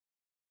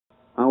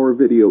Our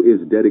video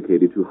is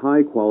dedicated to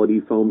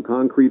high-quality foam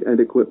concrete and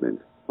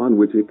equipment on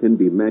which it can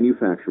be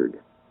manufactured.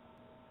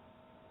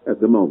 At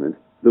the moment,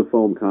 the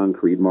foam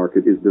concrete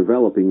market is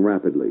developing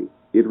rapidly.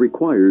 It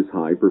requires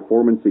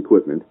high-performance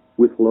equipment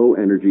with low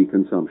energy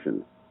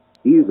consumption,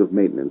 ease of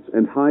maintenance,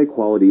 and high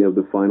quality of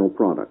the final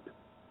product.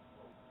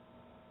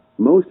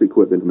 Most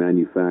equipment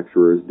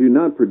manufacturers do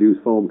not produce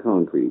foam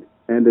concrete,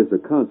 and as a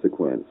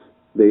consequence,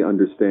 they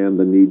understand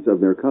the needs of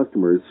their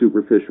customers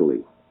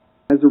superficially.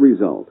 As a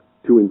result,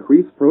 to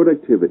increase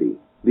productivity,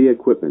 the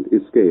equipment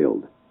is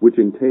scaled, which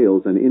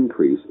entails an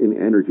increase in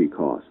energy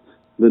costs,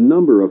 the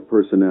number of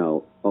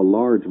personnel, a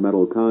large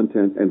metal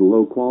content, and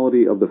low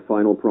quality of the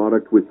final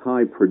product with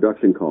high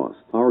production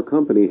costs. Our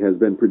company has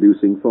been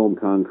producing foam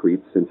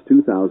concrete since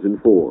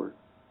 2004.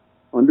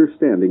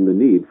 Understanding the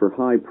need for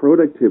high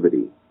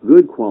productivity,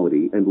 good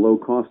quality, and low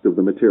cost of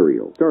the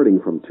material. Starting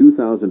from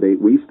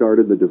 2008, we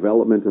started the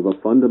development of a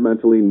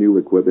fundamentally new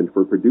equipment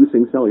for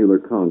producing cellular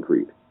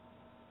concrete.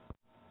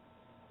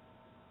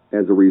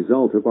 As a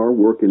result of our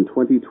work in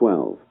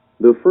 2012,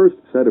 the first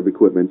set of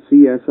equipment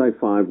C.S.I.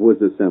 5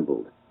 was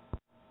assembled.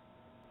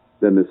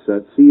 Then the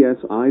set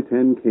C.S.I.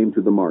 10 came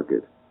to the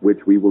market,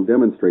 which we will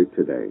demonstrate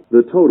today.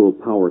 The total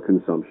power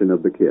consumption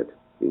of the kit,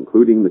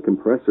 including the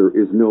compressor,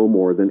 is no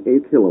more than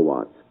 8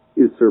 kilowatts,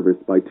 is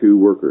serviced by 2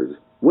 workers,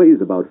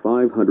 weighs about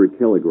 500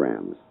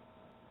 kilograms,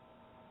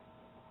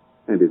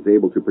 and is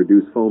able to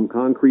produce foam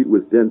concrete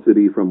with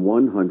density from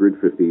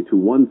 150 to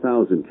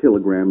 1,000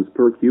 kilograms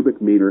per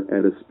cubic meter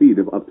at a speed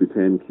of up to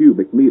 10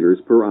 cubic meters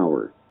per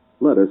hour.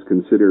 Let us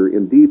consider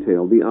in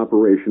detail the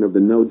operation of the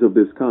nodes of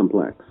this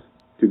complex.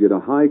 To get a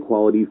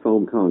high-quality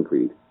foam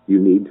concrete, you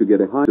need to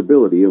get a high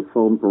stability of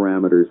foam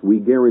parameters we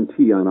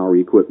guarantee on our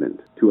equipment.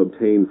 To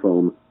obtain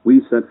foam,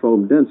 we set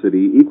foam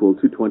density equal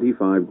to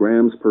 25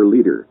 grams per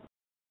liter.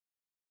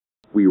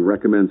 We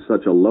recommend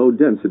such a low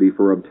density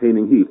for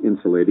obtaining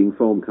heat-insulating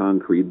foam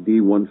concrete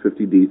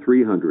D150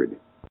 D300.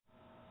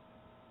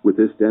 With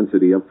this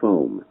density of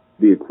foam,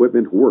 the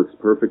equipment works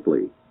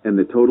perfectly, and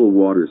the total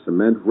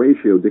water-cement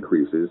ratio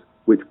decreases,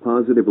 which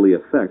positively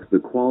affects the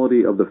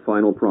quality of the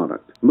final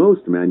product.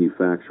 Most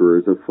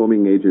manufacturers of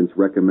foaming agents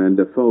recommend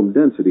a foam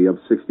density of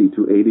 60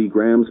 to 80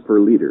 grams per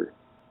liter.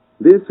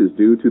 This is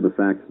due to the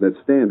fact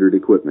that standard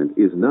equipment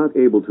is not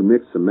able to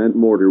mix cement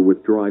mortar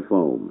with dry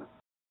foam.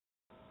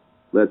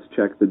 Let's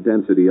check the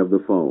density of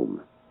the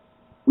foam.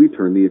 We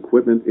turn the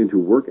equipment into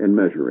work and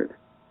measure it.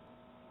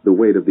 The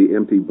weight of the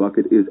empty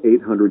bucket is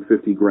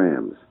 850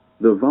 grams.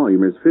 The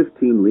volume is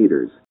 15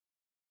 liters.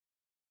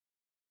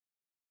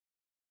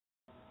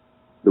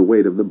 The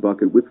weight of the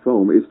bucket with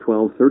foam is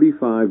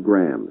 1235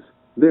 grams.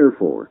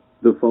 Therefore,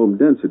 the foam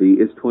density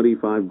is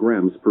 25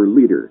 grams per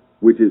liter,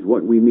 which is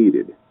what we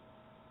needed.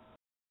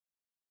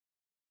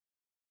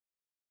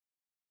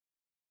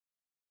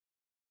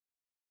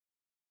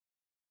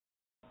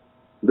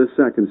 The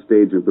second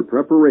stage of the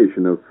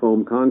preparation of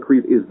foam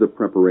concrete is the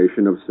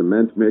preparation of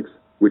cement mix,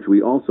 which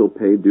we also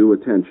pay due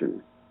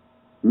attention.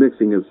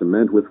 Mixing of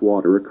cement with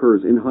water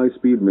occurs in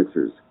high-speed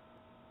mixers.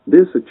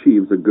 This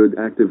achieves a good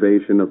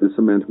activation of the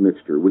cement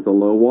mixture with a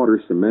low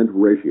water-cement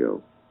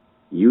ratio.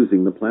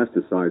 Using the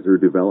plasticizer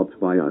developed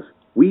by us,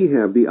 we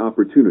have the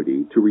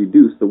opportunity to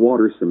reduce the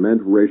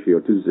water-cement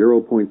ratio to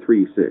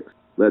 0.36.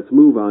 Let's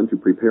move on to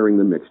preparing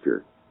the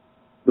mixture.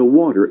 The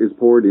water is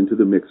poured into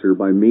the mixer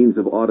by means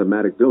of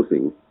automatic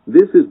dosing.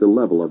 This is the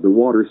level of the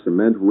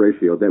water-cement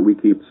ratio that we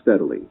keep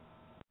steadily.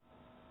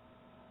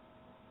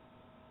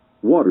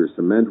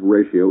 Water-cement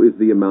ratio is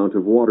the amount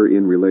of water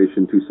in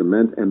relation to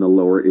cement, and the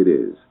lower it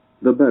is,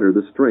 the better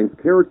the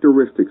strength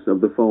characteristics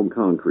of the foam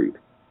concrete.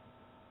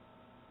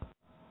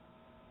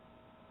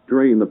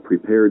 Drain the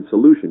prepared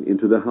solution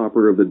into the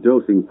hopper of the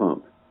dosing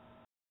pump.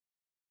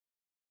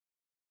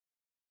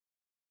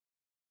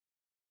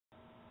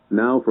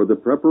 Now for the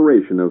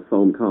preparation of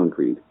foam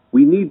concrete,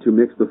 we need to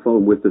mix the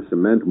foam with the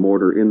cement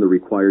mortar in the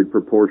required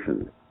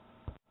proportion.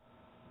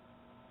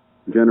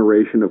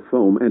 Generation of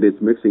foam and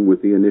its mixing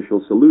with the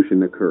initial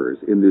solution occurs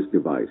in this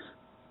device.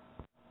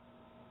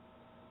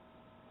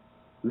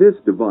 This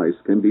device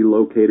can be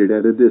located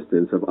at a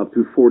distance of up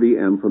to 40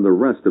 m from the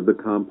rest of the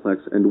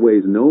complex and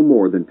weighs no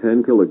more than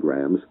 10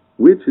 kilograms,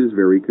 which is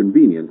very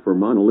convenient for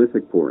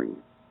monolithic pouring.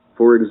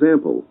 For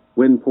example,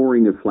 when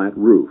pouring a flat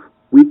roof,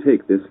 we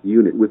take this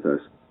unit with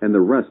us, and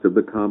the rest of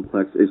the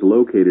complex is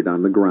located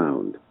on the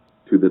ground.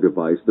 To the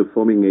device, the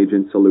foaming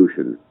agent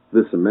solution,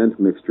 the cement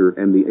mixture,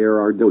 and the air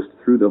are dosed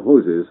through the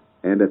hoses,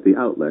 and at the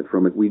outlet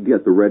from it we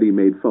get the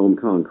ready-made foam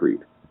concrete.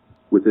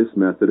 With this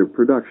method of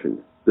production,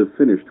 the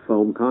finished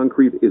foam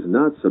concrete is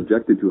not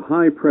subjected to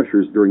high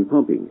pressures during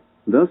pumping,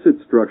 thus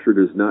its structure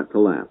does not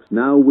collapse.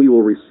 Now we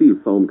will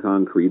receive foam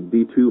concrete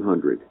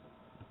D200.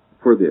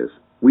 For this,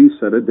 we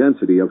set a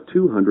density of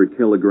 200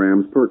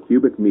 kilograms per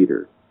cubic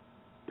meter.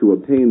 To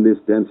obtain this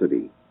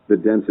density, the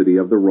density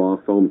of the raw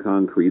foam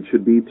concrete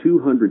should be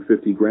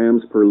 250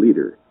 grams per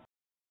liter.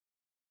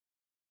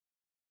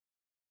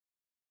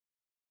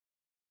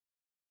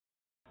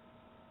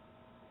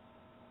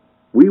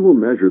 We will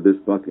measure this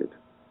bucket.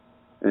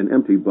 An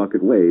empty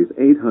bucket weighs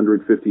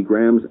 850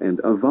 grams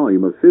and a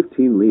volume of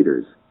 15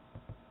 liters.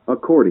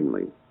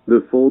 Accordingly,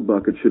 the full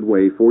bucket should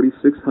weigh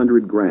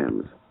 4,600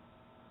 grams.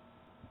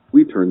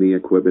 We turn the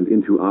equipment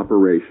into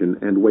operation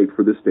and wait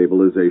for the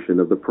stabilization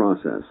of the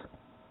process.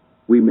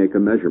 We make a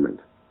measurement.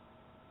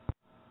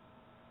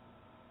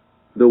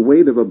 The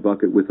weight of a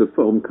bucket with the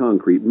foam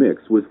concrete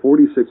mix was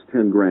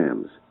 4610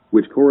 grams,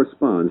 which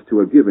corresponds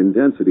to a given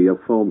density of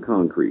foam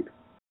concrete.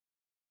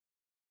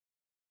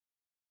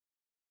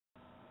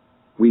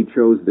 We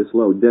chose this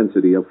low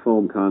density of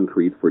foam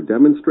concrete for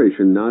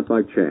demonstration not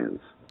by chance.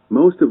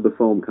 Most of the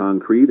foam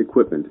concrete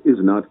equipment is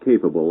not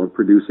capable of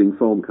producing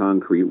foam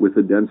concrete with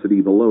a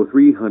density below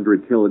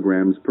 300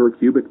 kilograms per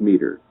cubic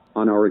meter.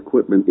 On our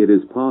equipment, it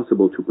is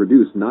possible to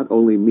produce not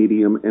only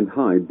medium and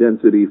high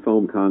density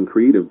foam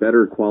concrete of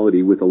better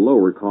quality with a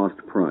lower cost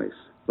price,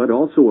 but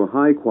also a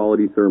high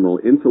quality thermal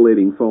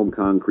insulating foam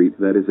concrete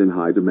that is in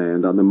high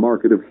demand on the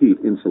market of heat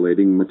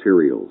insulating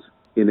materials.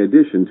 In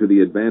addition to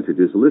the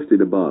advantages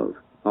listed above,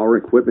 our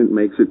equipment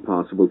makes it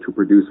possible to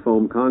produce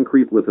foam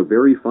concrete with a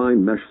very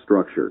fine mesh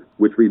structure,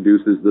 which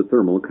reduces the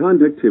thermal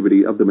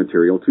conductivity of the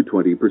material to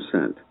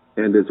 20%,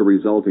 and as a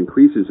result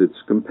increases its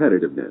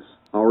competitiveness.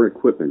 Our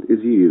equipment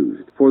is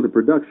used for the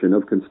production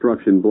of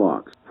construction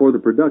blocks, for the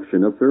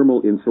production of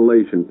thermal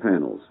insulation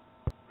panels,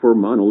 for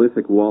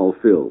monolithic wall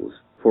fills,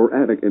 for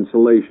attic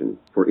insulation,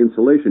 for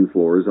insulation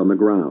floors on the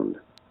ground,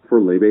 for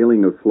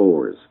labeling of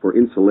floors, for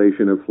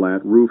insulation of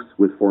flat roofs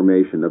with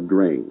formation of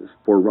drains,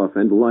 for rough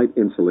and light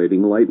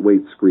insulating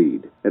lightweight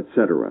screed,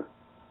 etc.